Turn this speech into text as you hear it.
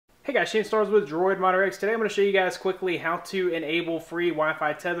Hey guys, Shane Stars with Droid Modder X. Today I'm going to show you guys quickly how to enable free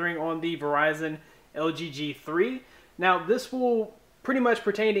Wi-Fi tethering on the Verizon LG-G3. Now this will pretty much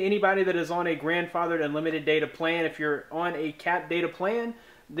pertain to anybody that is on a grandfathered unlimited data plan. If you're on a capped data plan,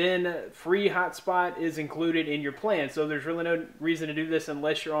 then free hotspot is included in your plan. So there's really no reason to do this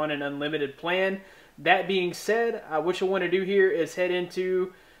unless you're on an unlimited plan. That being said, what you'll want to do here is head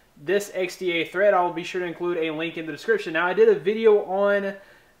into this XDA thread. I'll be sure to include a link in the description. Now I did a video on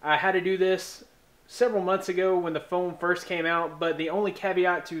how to do this several months ago when the phone first came out, but the only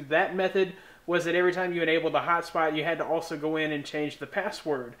caveat to that method was that every time you enabled the hotspot, you had to also go in and change the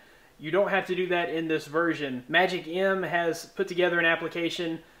password. You don't have to do that in this version. Magic M has put together an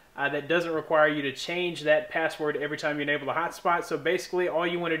application that doesn't require you to change that password every time you enable the hotspot. So basically all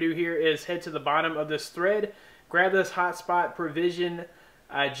you want to do here is head to the bottom of this thread, grab this hotspot provision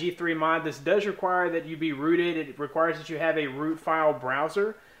G3 mod. This does require that you be rooted. It requires that you have a root file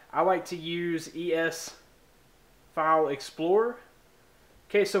browser. I like to use ES File Explorer.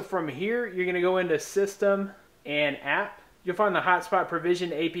 Okay, so from here, you're going to go into System and App. You'll find the Hotspot Provision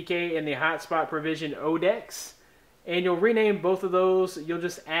APK and the Hotspot Provision ODEX. And you'll rename both of those. You'll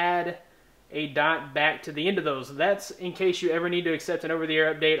just add a dot back to the end of those. That's in case you ever need to accept an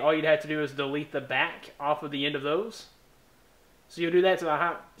over-the-air update. All you'd have to do is delete the back off of the end of those. So you'll do that to the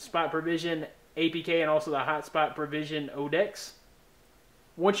Hotspot Provision APK and also the Hotspot Provision ODEX.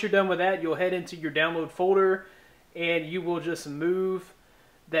 Once you're done with that, you'll head into your download folder and you will just move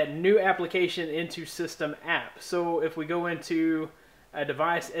that new application into System App. So if we go into a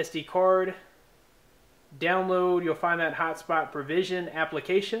device SD card, download, you'll find that Hotspot Provision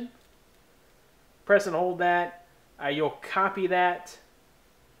application. Press and hold that. You'll copy that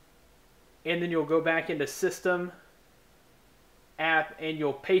and then you'll go back into System App and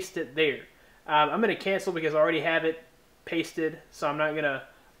you'll paste it there. I'm going to cancel because I already have it pasted, so I'm not going to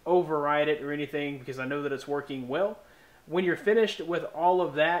override it or anything because I know that it's working well. When you're finished with all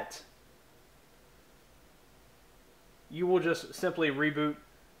of that, you will just simply reboot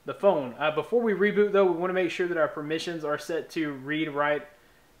the phone. Before we reboot though, we want to make sure that our permissions are set to read, write,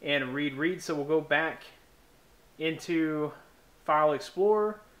 and read. So we'll go back into File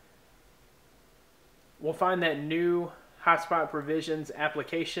Explorer. We'll find that new Hotspot Provisions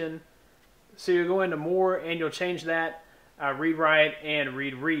application. So you'll go into More and you'll change that read write and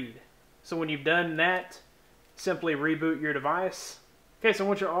read. So when you've done that, simply reboot your device. Okay, so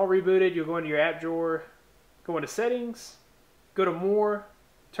once you're all rebooted, you'll go into your app drawer, go into Settings, go to More,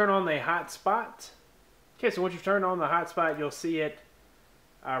 turn on the hotspot. Okay, so once you've turned on the hotspot, you'll see it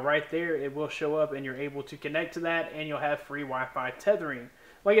right there. It will show up and you're able to connect to that and you'll have free Wi-Fi tethering.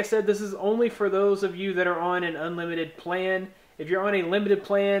 Like I said, this is only for those of you that are on an unlimited plan. If you're on a limited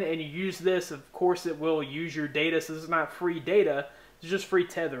plan and you use this, of course it will use your data. So this is not free data, it's just free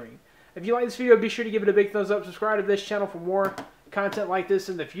tethering. If you like this video, be sure to give it a big thumbs up. Subscribe to this channel for more content like this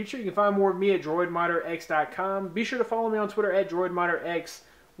in the future. You can find more of me at droidmodderx.com. Be sure to follow me on Twitter at droidmodderx.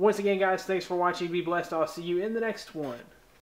 Once again, guys, thanks for watching. Be blessed. I'll see you in the next one.